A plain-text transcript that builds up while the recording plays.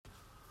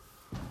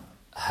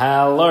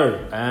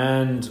Hello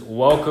and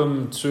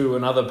welcome to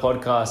another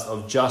podcast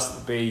of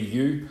Just Be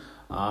You.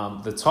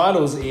 The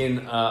title's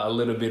in a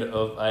little bit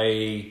of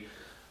a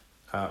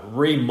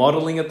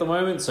remodeling at the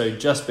moment, so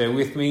just bear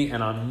with me,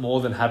 and I'm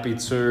more than happy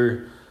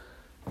to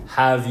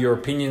have your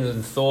opinions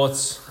and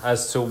thoughts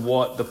as to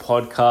what the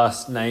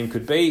podcast name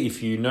could be.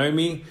 If you know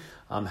me,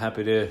 I'm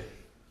happy to,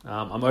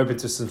 I'm open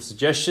to some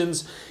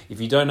suggestions. If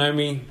you don't know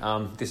me,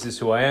 this is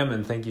who I am,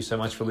 and thank you so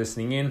much for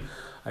listening in.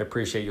 I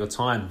appreciate your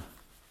time.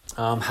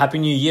 Happy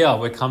New Year.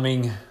 We're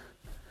coming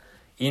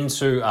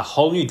into a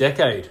whole new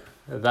decade,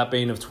 that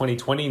being of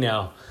 2020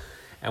 now.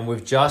 And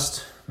we've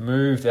just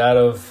moved out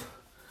of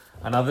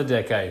another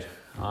decade.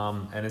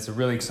 And it's a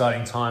really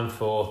exciting time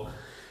for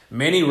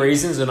many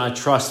reasons, and I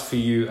trust for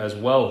you as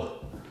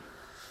well.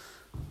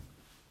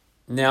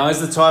 Now, as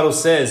the title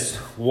says,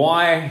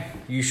 why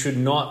you should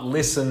not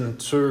listen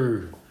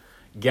to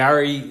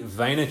Gary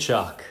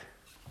Vaynerchuk.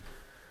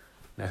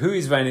 Now, who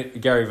is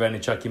Gary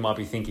Vaynerchuk, you might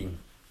be thinking.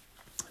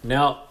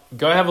 Now,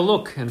 go have a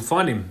look and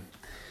find him.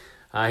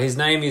 His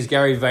name is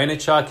Gary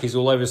Vaynerchuk. He's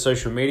all over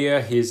social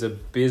media. He's a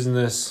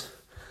business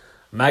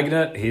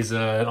magnate. He's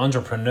an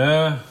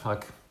entrepreneur, or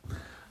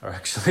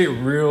actually a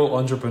real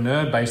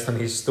entrepreneur based on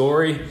his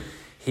story.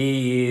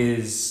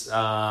 He's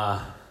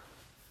a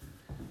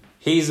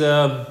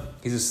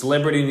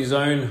celebrity in his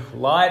own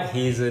light.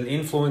 He's an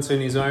influencer in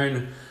his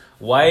own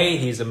way.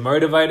 He's a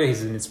motivator.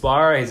 He's an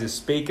inspirer. He's a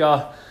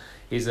speaker.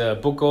 He's a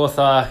book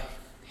author.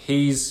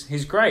 He's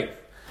great.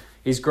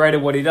 He's great at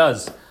what he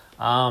does.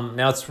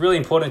 Now, it's really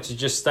important to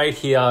just state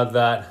here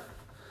that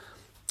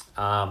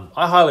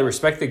I highly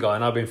respect the guy,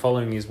 and I've been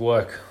following his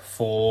work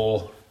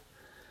for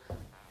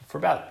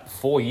about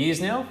 4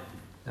 years now,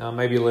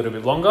 maybe a little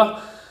bit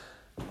longer.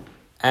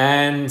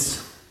 And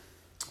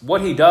what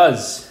he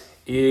does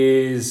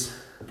is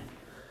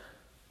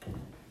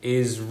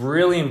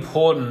really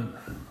important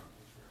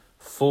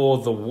for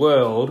the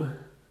world.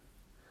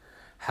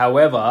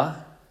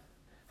 However,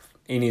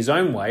 in his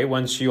own way,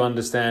 once you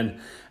understand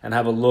and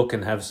have a look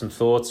and have some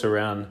thoughts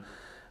around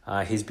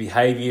his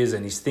behaviors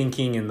and his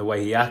thinking and the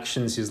way he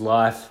actions his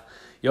life,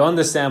 you'll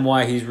understand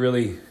why he's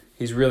really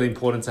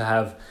important to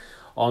have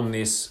on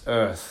this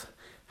earth.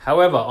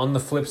 However, on the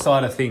flip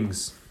side of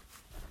things,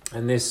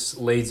 and this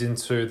leads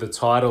into the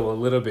title a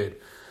little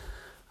bit,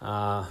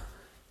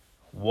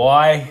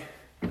 why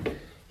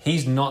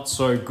he's not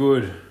so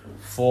good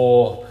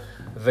for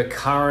the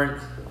current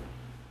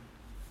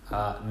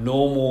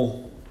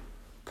normal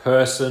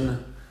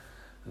person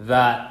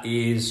that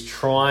is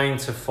trying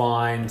to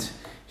find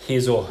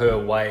his or her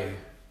way,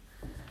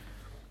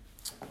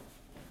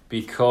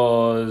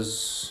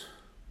 because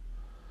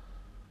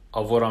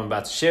of what I'm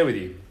about to share with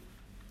you.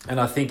 And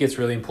I think it's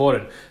really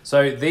important.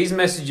 So these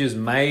messages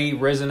may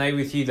resonate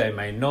with you, they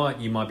may not.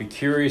 You might be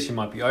curious, you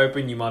might be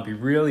open, you might be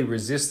really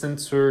resistant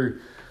to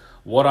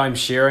what I'm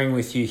sharing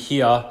with you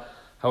here.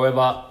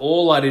 However,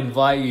 all I'd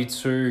invite you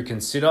to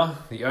consider,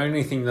 the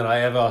only thing that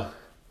I ever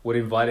would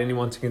invite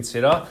anyone to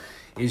consider,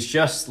 is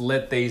just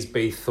let these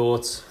be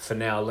thoughts for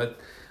now.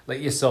 Let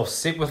yourself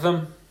sit with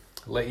them.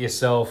 Let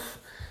yourself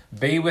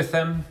be with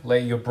them.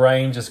 Let your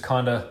brain just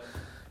kind of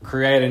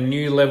create a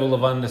new level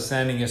of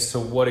understanding as to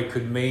what it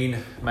could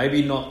mean.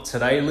 Maybe not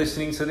today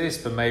listening to this,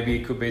 but maybe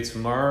it could be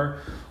tomorrow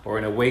or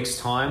in a week's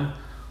time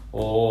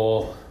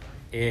or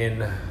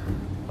in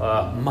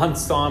a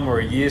month's time or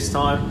a year's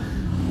time.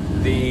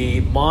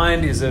 The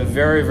mind is a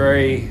very,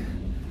 very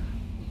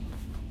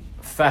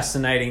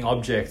fascinating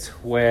object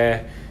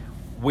where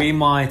we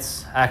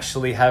might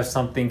actually have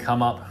something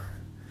come up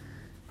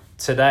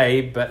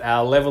today, but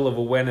our level of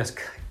awareness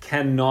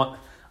cannot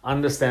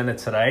understand it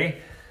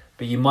today.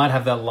 But you might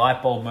have that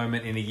light bulb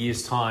moment in a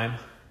year's time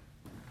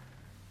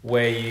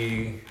where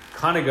you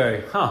kind of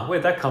go,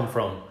 where'd that come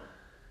from?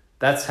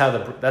 That's how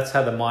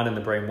the mind and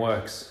the brain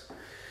works.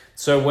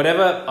 So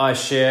whatever I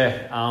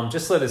share,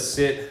 just let it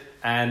sit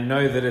and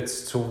know that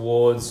it's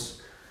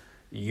towards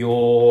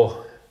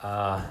your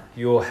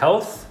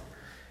health,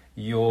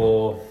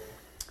 your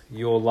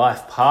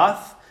life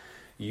path,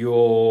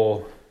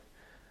 your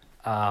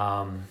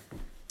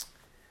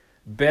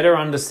better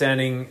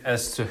understanding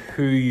as to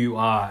who you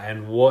are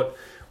and what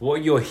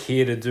you're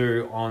here to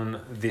do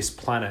on this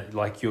planet,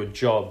 like your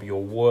job,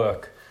 your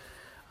work.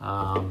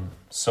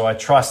 So I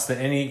trust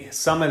that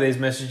some of these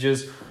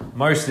messages,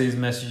 most of these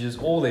messages,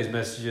 all these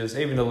messages,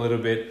 even a little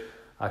bit,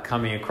 are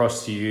coming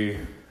across to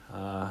you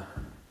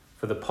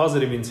for the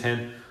positive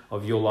intent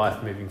of your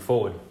life moving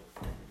forward.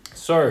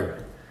 So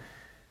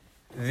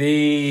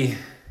there's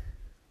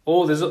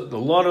a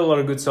lot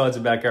of good sides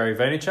about Gary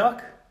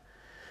Vaynerchuk,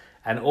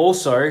 and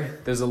also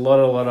there's a lot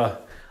of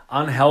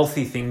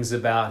unhealthy things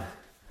about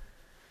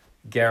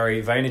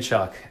Gary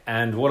Vaynerchuk.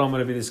 And what I'm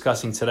going to be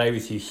discussing today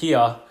with you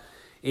here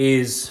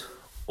is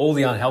all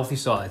the unhealthy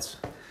sides,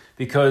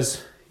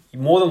 because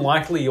more than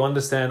likely you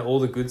understand all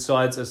the good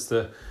sides as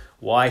to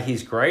why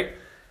he's great,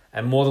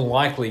 and more than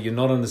likely you're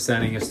not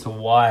understanding as to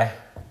why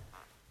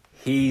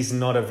he's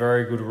not a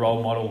very good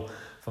role model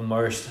for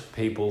most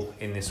people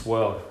in this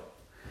world.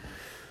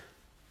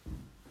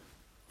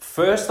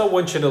 First, I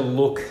want you to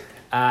look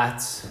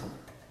at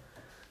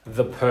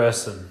the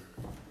person.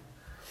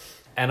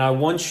 And I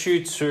want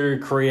you to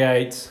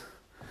create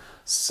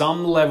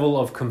some level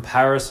of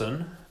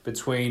comparison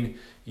between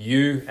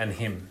you and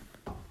him.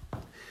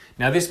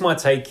 Now, this might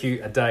take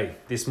you a day.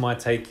 This might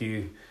take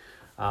you,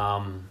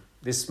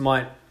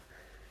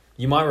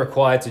 you might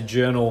require to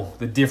journal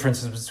the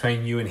differences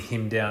between you and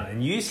him down,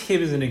 and use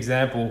him as an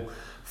example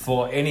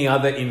for any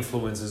other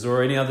influencers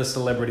or any other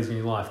celebrities in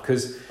your life,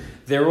 because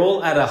they're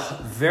all at a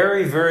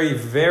very, very,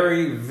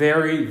 very,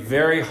 very,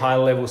 very high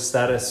level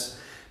status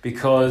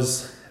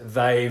because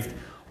they've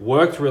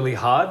worked really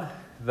hard.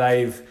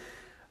 They've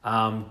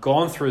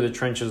gone through the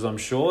trenches, I'm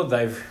sure.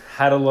 They've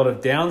had a lot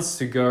of downs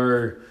to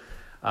go,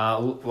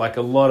 like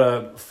a lot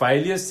of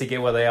failures to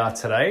get where they are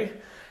today.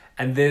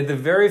 And they're the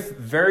very,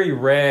 very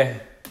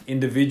rare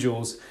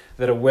individuals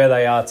that are where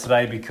they are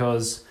today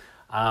because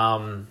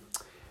they're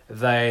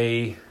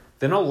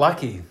not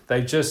lucky.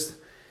 They've just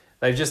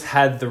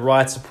had the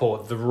right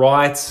support, the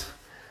right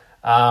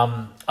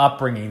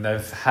upbringing.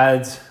 They've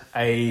had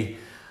a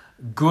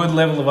good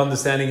level of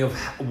understanding of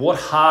what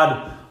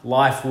hard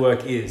life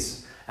work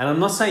is. And I'm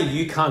not saying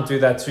you can't do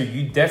that too.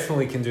 You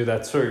definitely can do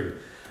that too.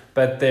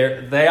 But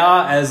they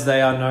are, as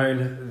they are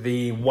known,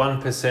 the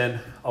 1%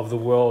 of the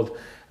world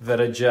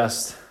that are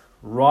just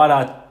right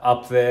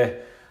up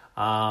there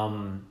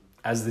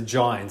as the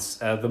giants,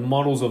 the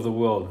models of the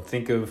world.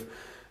 Think of,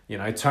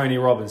 Tony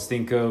Robbins.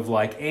 Think of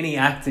like any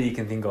actor you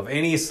can think of,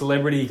 any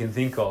celebrity you can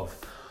think of.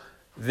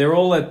 They're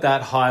all at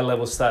that high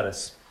level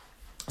status.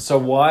 So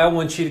why I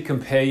want you to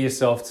compare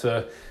yourself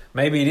to,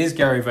 maybe it is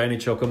Gary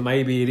Vaynerchuk or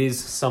maybe it is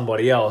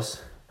somebody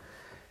else,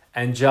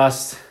 and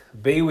just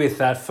be with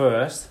that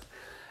first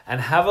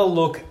and have a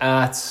look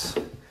at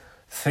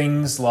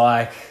things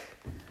like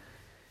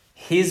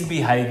his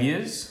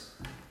behaviors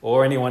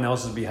or anyone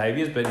else's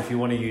behaviors, but if you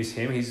want to use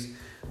him, he's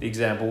the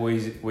example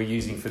we're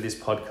using for this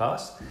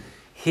podcast.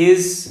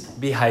 His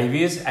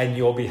behaviors and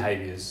your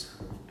behaviors.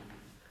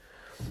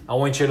 I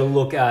want you to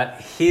look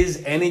at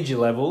his energy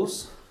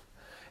levels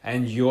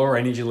and your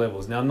energy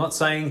levels. Now, I'm not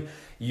saying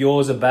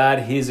yours are bad,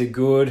 his are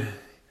good,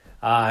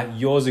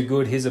 yours are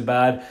good, his are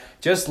bad.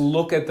 Just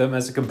look at them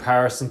as a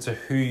comparison to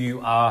who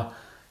you are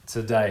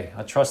today.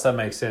 I trust that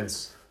makes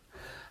sense.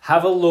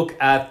 Have a look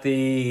at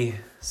the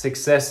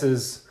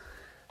successes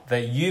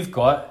that you've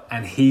got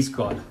and he's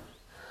got.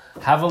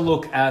 Have a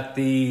look at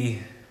the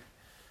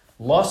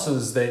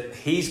losses that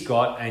he's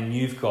got and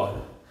you've got.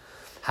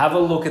 Have a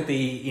look at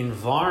the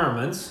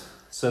environment,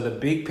 so the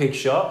big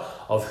picture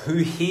of who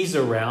he's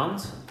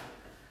around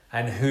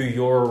and who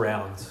you're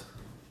around.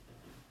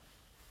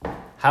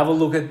 Have a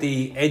look at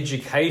the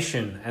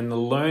education and the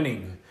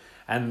learning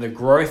and the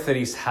growth that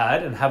he's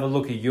had, and have a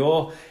look at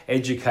your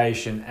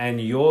education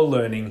and your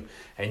learning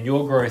and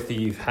your growth that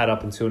you've had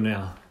up until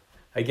now.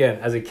 Again,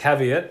 as a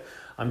caveat,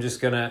 I'm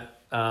just going to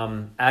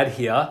add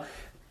here,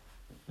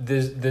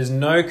 there's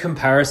no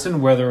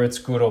comparison whether it's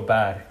good or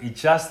bad. It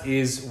just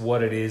is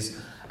what it is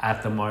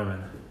at the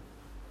moment.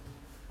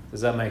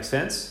 Does that make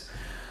sense?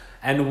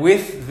 And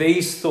with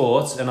these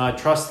thoughts, and I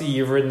trust that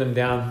you've written them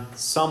down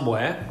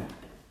somewhere,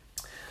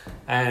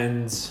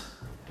 and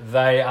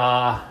they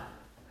are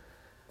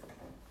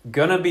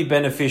going to be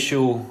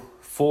beneficial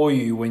for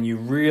you when you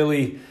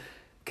really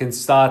can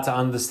start to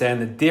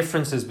understand the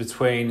differences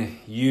between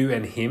you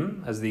and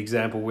him, as the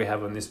example we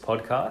have on this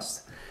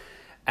podcast.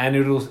 And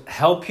it'll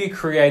help you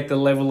create the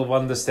level of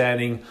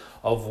understanding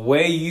of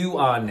where you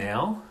are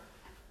now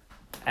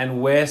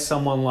and where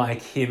someone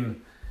like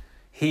him,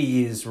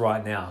 he is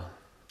right now.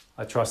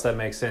 I trust that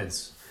makes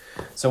sense.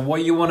 So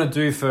what you want to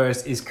do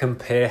first is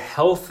compare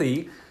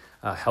in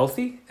a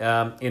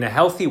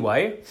healthy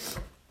way,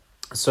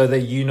 so that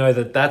you know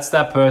that that's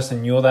that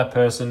person, you're that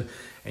person,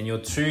 and you're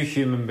two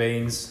human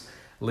beings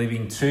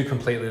living two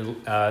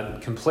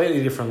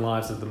completely different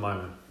lives at the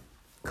moment.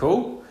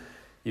 Cool?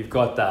 You've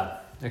got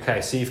that.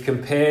 Okay, so you've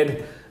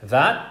compared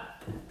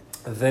that.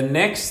 The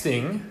next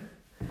thing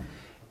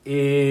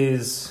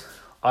is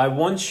I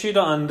want you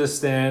to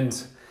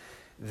understand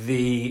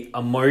the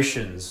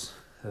emotions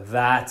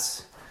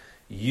that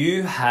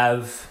you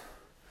have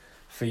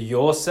for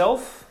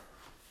yourself,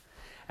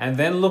 and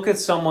then look at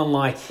someone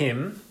like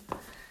him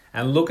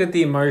and look at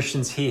the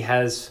emotions he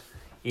has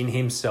in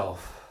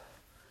himself.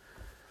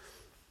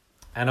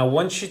 And I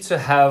want you to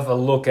have a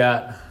look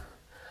at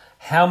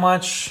how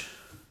much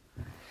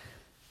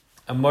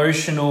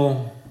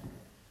emotional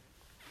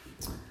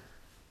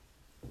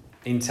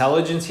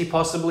intelligence he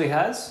possibly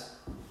has,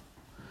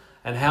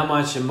 and how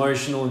much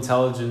emotional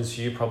intelligence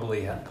you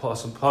probably have,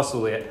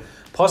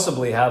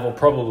 possibly have, or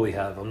probably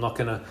have. I'm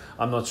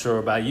not sure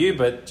about you,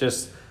 but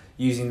just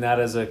using that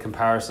as a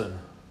comparison.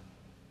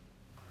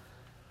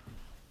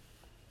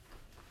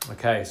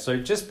 Okay, so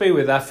just be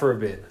with that for a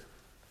bit.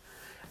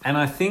 And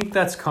I think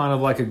that's kind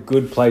of like a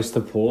good place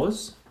to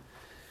pause,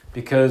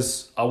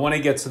 because I want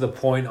to get to the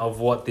point of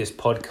what this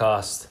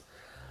podcast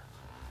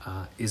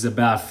is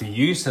about for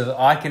you, so that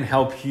I can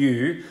help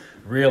you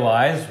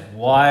realize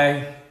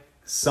why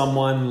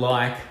someone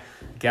like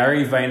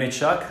Gary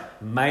Vaynerchuk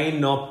may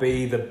not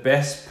be the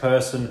best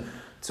person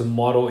to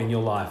model in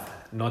your life.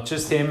 Not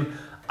just him,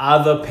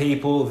 other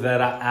people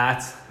that are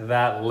at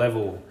that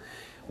level.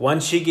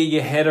 Once you get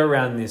your head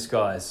around this,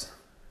 guys,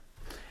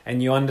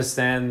 and you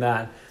understand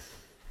that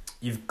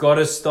you've got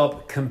to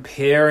stop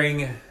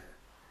comparing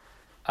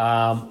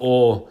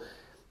or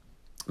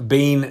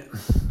being,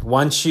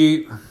 once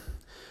you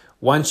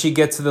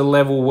get to the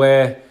level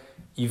where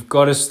you've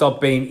got to stop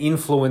being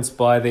influenced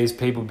by these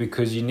people,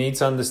 because you need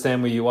to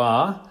understand where you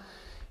are,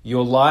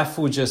 your life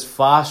will just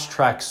fast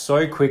track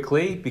so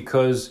quickly,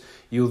 because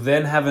you'll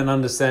then have an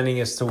understanding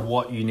as to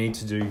what you need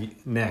to do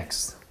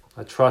next.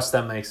 I trust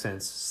that makes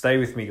sense. Stay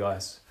with me,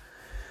 guys.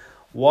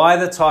 Why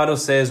the title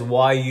says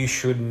why you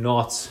should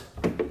not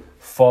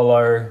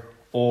follow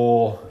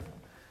or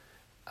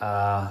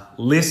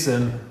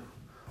listen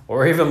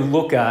or even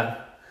look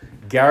at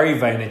Gary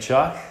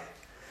Vaynerchuk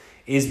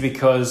is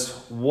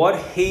because what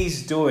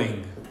he's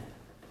doing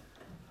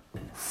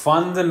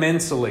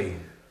fundamentally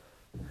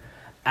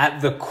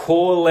at the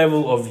core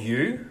level of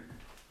you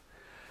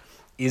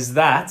is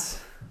that,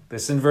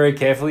 listen very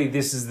carefully,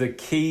 this is the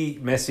key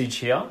message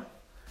here.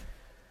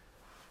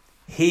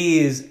 He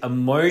is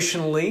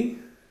emotionally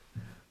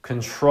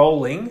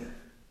controlling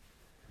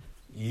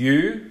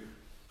you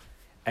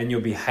and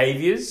your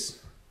behaviors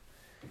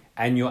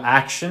and your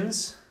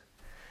actions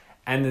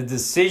and the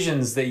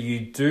decisions that you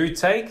do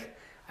take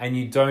and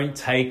you don't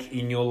take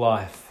in your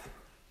life.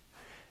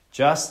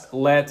 Just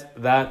let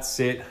that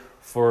sit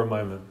for a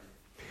moment.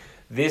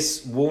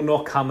 This will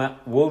not come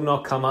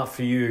up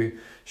for you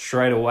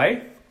straight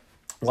away,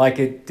 like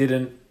it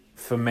didn't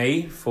for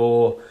me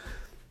for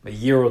a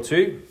year or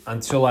two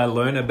until I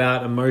learned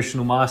about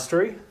emotional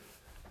mastery.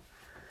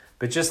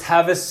 But just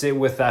have a sit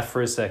with that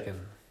for a second.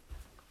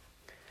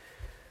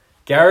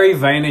 Gary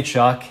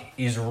Vaynerchuk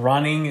is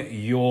running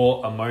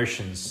your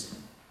emotions.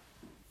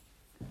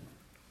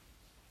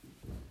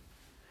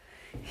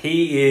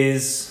 He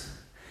is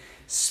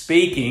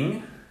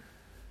speaking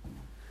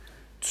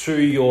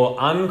to your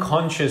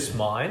unconscious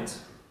mind,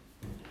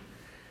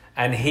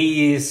 and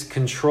he is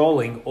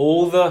controlling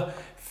all the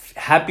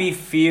happy,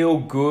 feel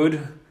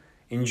good,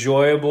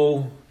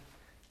 enjoyable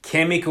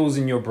chemicals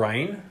in your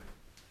brain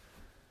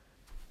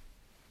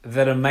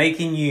that are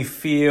making you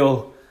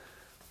feel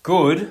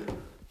good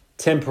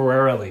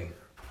temporarily.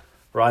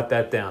 Write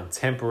that down,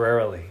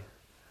 temporarily.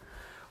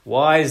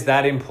 Why is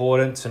that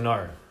important to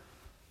know?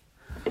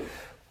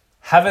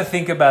 Have a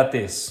think about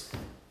this.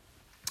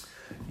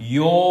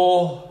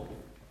 You're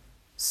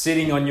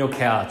sitting on your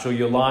couch, or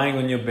you're lying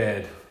on your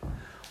bed,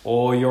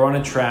 or you're on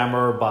a tram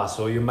or a bus,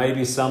 or you may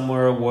be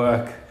somewhere at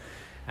work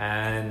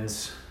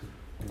and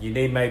you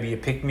need maybe a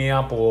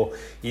pick-me-up, or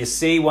you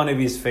see one of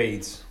his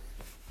feeds.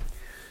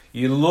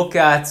 You look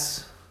at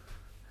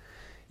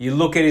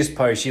his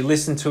post, you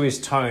listen to his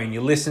tone,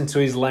 you listen to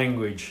his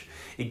language.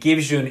 It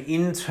gives you an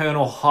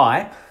internal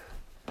hype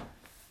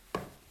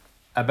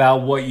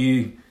about what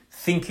you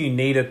think you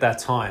need at that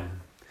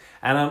time.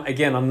 And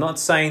I'm not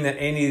saying that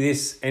any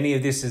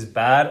of this is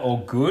bad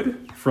or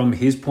good from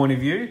his point of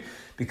view,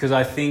 because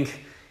I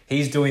think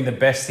he's doing the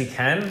best he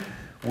can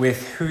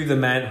with who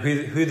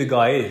the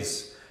guy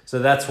is. So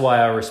that's why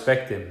I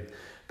respect him.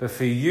 But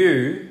for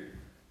you,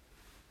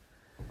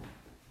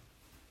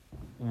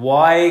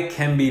 why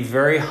can be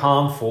very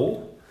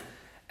harmful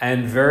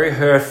and very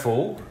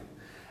hurtful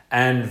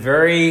and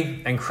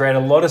create a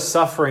lot of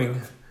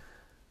suffering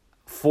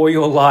for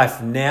your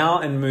life now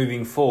and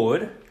moving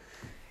forward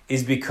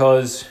is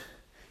because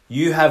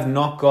you have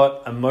not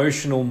got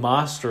emotional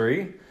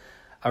mastery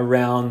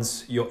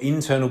around your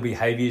internal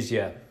behaviors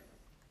yet.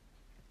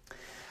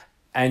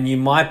 And you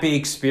might be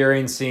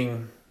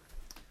experiencing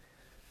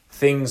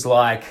things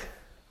like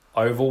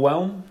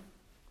overwhelm,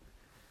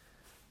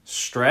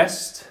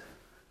 stressed,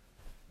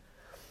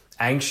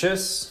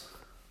 anxious,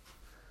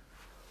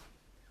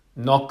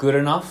 not good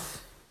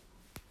enough,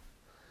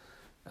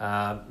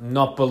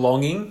 not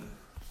belonging,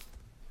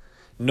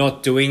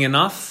 not doing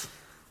enough.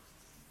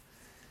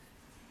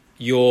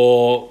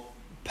 You're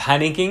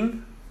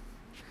panicking,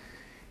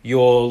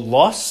 you're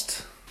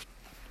lost,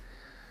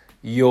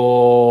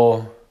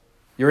 you're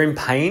in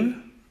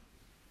pain.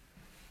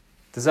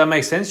 Does that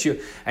make sense?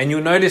 And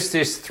you'll notice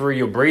this through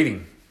your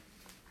breathing.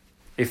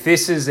 If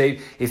this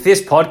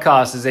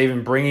podcast is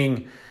even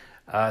bringing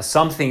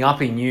something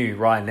up in you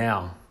right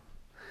now,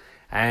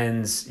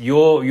 and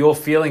you're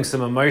feeling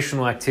some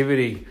emotional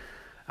activity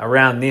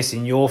around this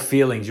in your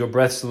feelings, your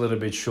breath's a little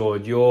bit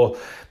short,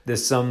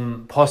 there's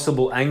some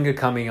possible anger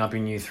coming up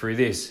in you through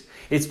this,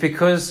 it's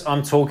because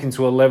I'm talking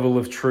to a level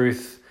of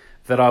truth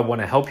that I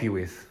want to help you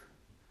with.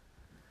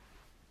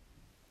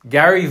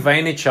 Gary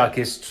Vaynerchuk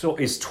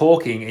is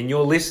talking, and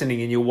you're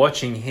listening and you're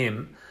watching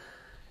him,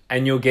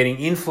 and you're getting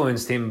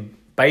influenced him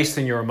based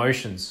on your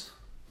emotions.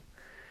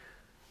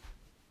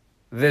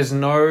 There's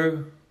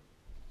no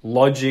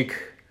logic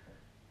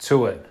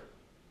to it.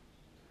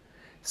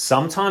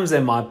 Sometimes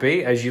there might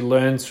be, as you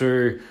learn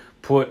to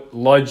put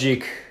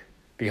logic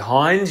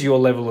behind your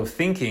level of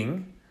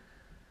thinking,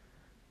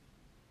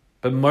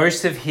 but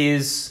most of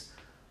his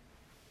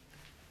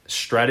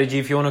strategy,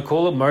 if you want to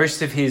call it,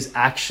 most of his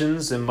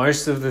actions and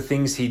most of the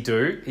things he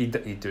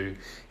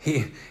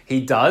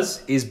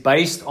does is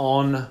based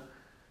on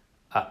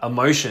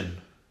emotion.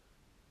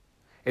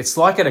 It's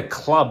like at a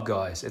club,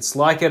 guys. It's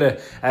like at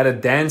a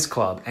dance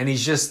club, and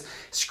he's just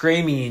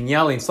screaming and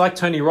yelling. It's like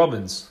Tony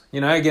Robbins.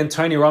 Again,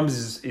 Tony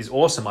Robbins is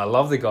awesome. I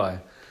love the guy.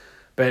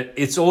 But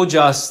it's all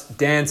just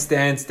dance,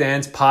 dance,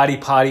 dance, party,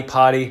 party,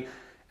 party.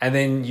 And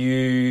then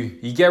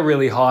you get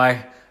really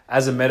high.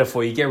 As a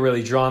metaphor, you get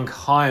really drunk,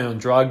 high on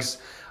drugs.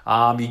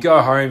 You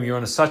go home, you're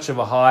on such of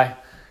a high.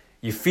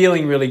 You're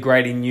feeling really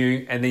great in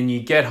you. And then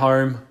you get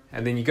home,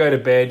 and then you go to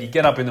bed. You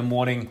get up in the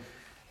morning,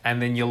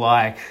 and then you're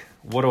like,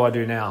 what do I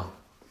do now?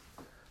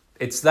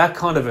 It's that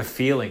kind of a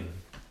feeling.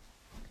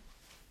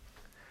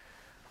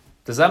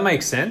 Does that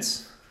make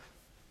sense?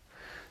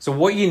 So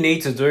what you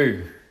need to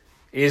do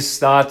is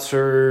start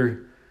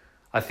to,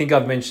 I think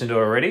I've mentioned it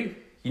already,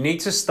 you need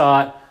to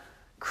start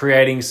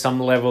creating some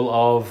level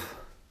of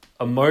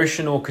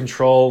emotional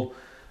control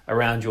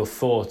around your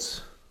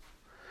thoughts,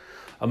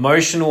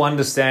 emotional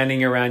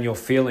understanding around your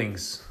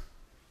feelings,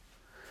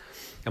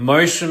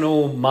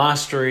 emotional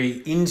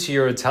mastery into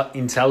your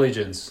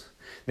intelligence.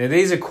 Now,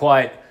 these are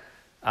quite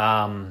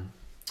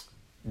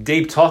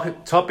deep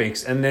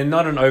topics, and they're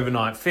not an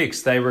overnight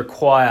fix. They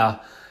require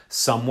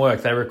some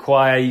work. They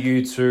require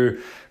you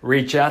to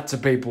reach out to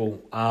people.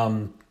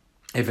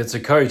 If it's a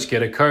coach,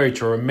 get a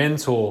coach or a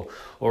mentor,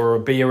 or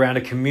be around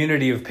a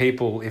community of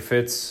people. If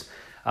it's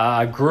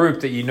a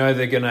group that you know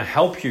they're going to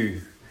help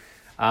you,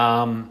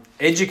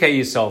 educate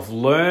yourself,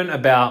 learn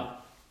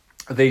about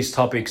these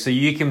topics so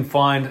you can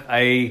find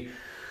a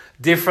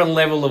different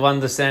level of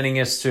understanding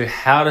as to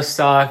how to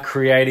start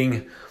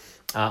creating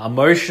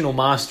emotional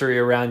mastery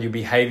around your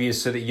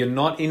behaviors so that you're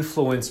not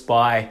influenced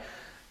by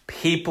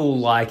people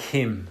like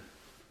him.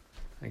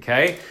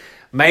 Okay?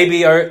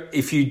 Maybe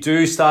if you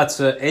do start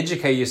to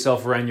educate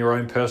yourself around your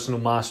own personal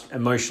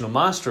emotional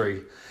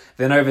mastery,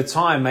 then over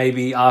time,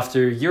 maybe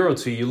after a year or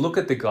two, you look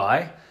at the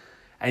guy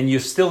and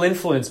you're still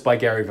influenced by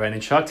Gary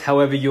Vaynerchuk.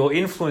 However, you're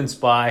influenced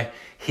by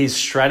his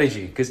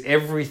strategy, because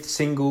every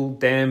single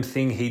damn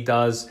thing he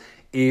does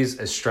is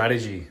a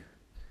strategy.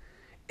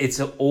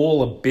 It's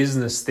all a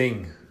business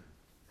thing.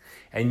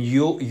 And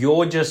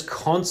you're just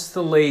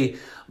constantly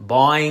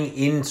buying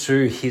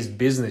into his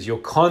business. You're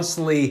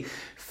constantly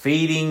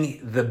feeding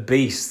the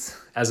beast,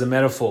 as a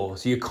metaphor.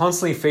 So you're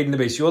constantly feeding the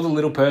beast. You're the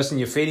little person,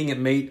 you're feeding it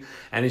meat,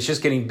 and it's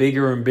just getting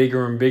bigger and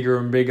bigger and bigger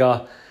and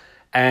bigger,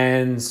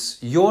 and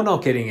you're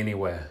not getting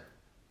anywhere.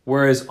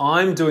 Whereas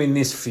I'm doing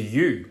this for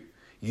you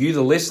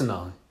the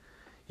listener,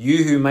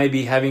 you who may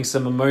be having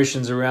some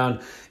emotions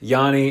around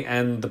Yanni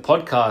and the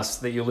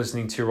podcast that you're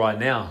listening to right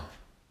now.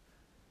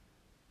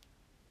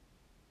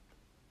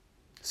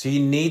 So you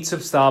need to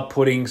start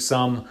putting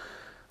some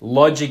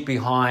logic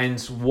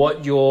behind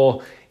what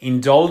you're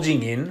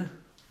indulging in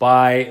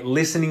by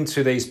listening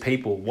to these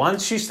people.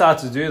 Once you start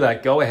to do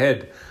that, go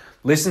ahead.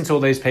 Listen to all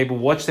these people,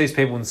 watch these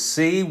people and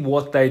see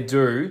what they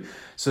do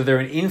so they're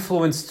an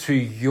influence to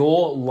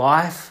your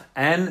life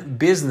and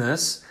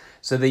business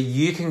so that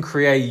you can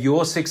create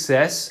your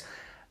success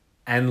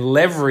and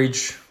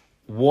leverage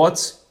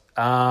what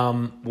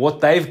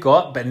they've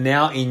got, but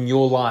now in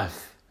your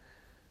life.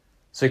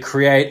 So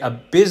create a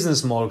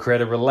business model,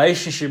 create a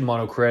relationship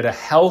model, create a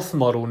health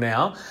model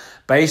now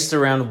based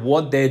around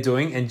what they're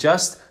doing, and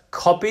just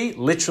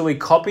literally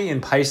copy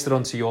and paste it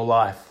onto your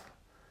life.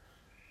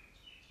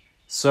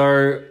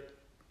 So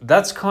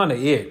that's kind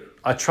of it.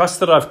 I trust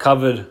that I've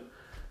covered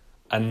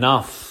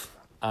enough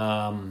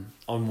on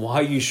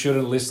why you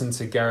shouldn't listen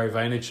to Gary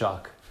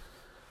Vaynerchuk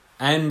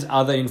and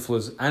other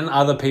influencers and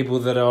other people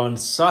that are on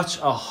such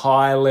a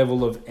high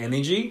level of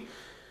energy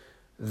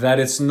that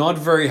it's not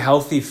very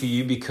healthy for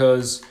you,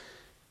 because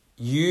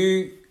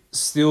you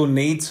still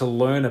need to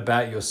learn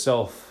about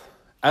yourself.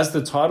 As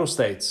the title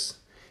states,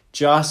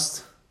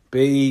 just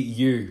be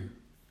you.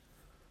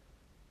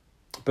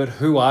 But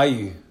who are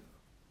you?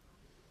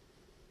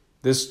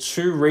 There's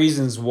 2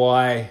 reasons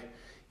why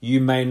you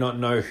may not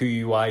know who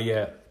you are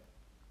yet.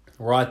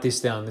 Write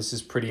this down. This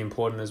is pretty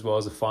important as well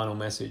as a final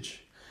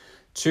message.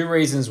 2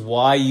 reasons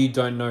why you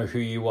don't know who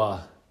you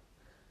are.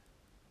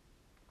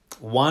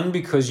 1,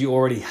 because you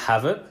already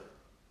have it.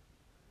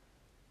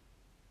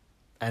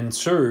 And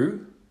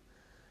 2,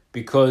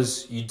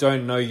 because you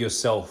don't know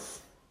yourself.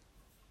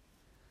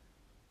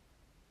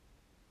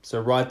 So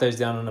write those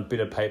down on a bit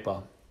of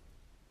paper.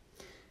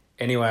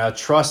 Anyway, I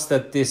trust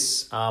that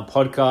this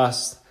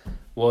podcast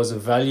was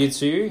of value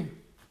to you.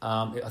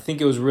 I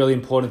think it was really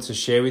important to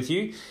share with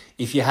you.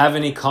 If you have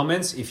any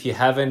comments, if you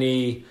have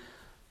any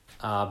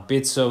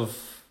bits of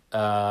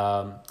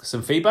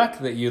some feedback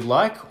that you'd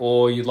like,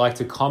 or you'd like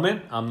to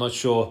comment, I'm not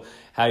sure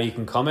how you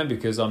can comment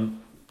because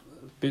I'm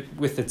a bit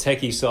with the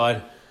techie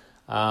side.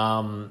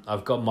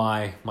 I've got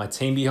my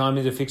team behind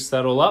me to fix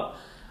that all up.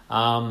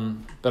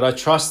 But I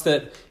trust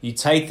that you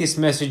take this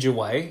message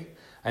away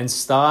and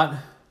start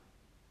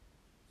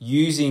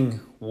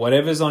using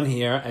whatever's on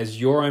here as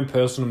your own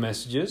personal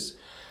messages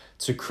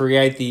to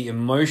create the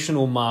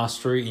emotional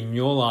mastery in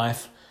your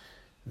life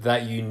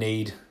that you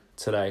need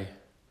today.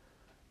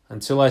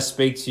 until I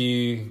speak to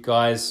you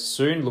guys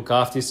soon, look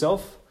after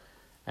yourself,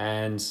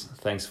 and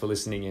thanks for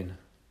listening in.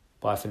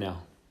 Bye for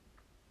now.